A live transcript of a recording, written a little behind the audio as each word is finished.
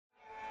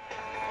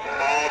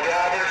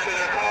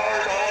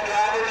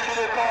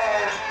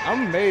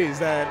amazed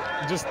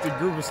that just the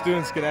group of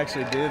students could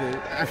actually do it.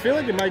 I feel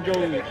like it might go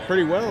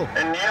pretty well.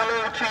 And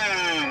yellow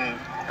team,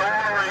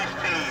 race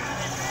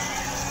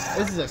team.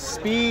 This is a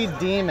speed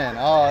demon.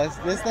 Oh,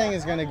 this thing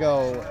is going to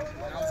go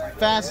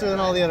faster than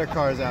all the other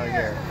cars out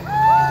here.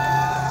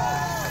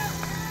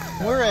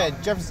 We're at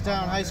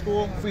Jeffersontown High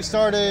School. We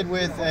started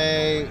with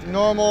a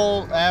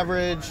normal,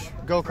 average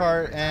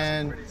go-kart,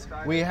 and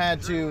we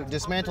had to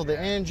dismantle the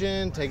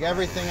engine, take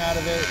everything out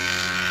of it,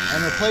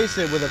 and replace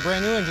it with a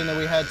brand new engine that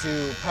we had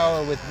to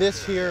power with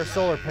this here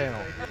solar panel.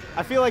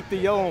 I feel like the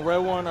yellow and red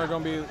one are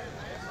going to be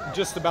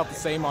just about the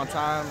same on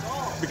time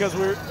because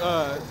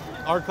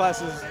our class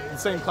is the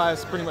same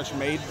class, pretty much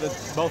made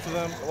both of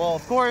them. Well,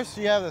 of course,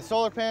 you have the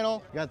solar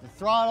panel, you got the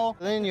throttle,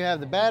 then you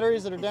have the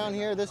batteries that are down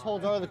here. This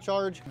holds all the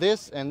charge.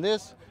 This and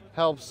this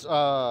helps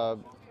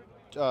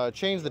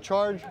change the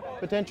charge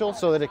potential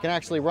so that it can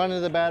actually run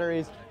into the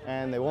batteries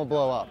and they won't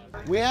blow up.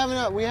 We have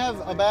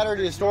a battery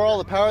to store all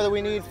the power that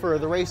we need for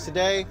the race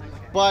today,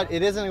 but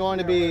it isn't going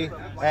to be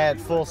at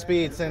full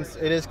speed since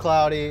it is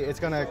cloudy. It's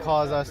going to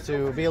cause us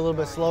to be a little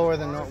bit slower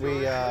than what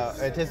we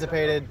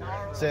anticipated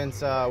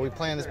since we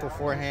planned this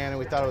beforehand and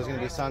we thought it was going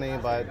to be sunny,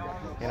 but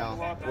you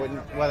know,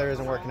 weather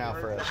isn't working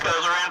out for us. This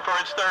goes in for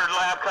its third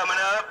lap coming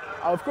up.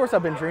 Of course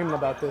I've been dreaming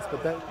about this,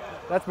 but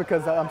that's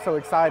because I'm so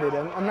excited.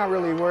 And I'm not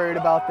really worried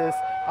about this.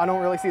 I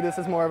don't really see this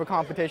as more of a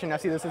competition. I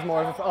see this as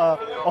more of a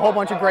whole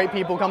bunch of great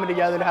people coming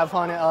together to have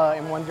fun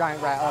in one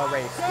giant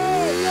race.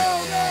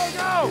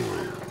 Go!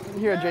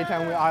 Here at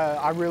J-Town,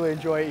 I really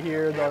enjoy it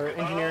here. The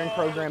engineering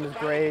program is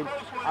great.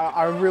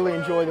 I really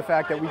enjoy the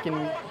fact that we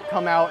can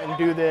come out and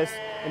do this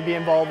and be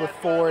involved with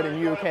Ford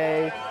and UK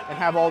and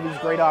have all these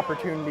great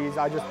opportunities.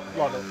 I just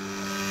love it. It's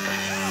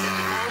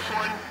a close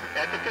one.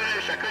 At the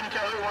finish, I couldn't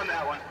tell who won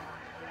that one.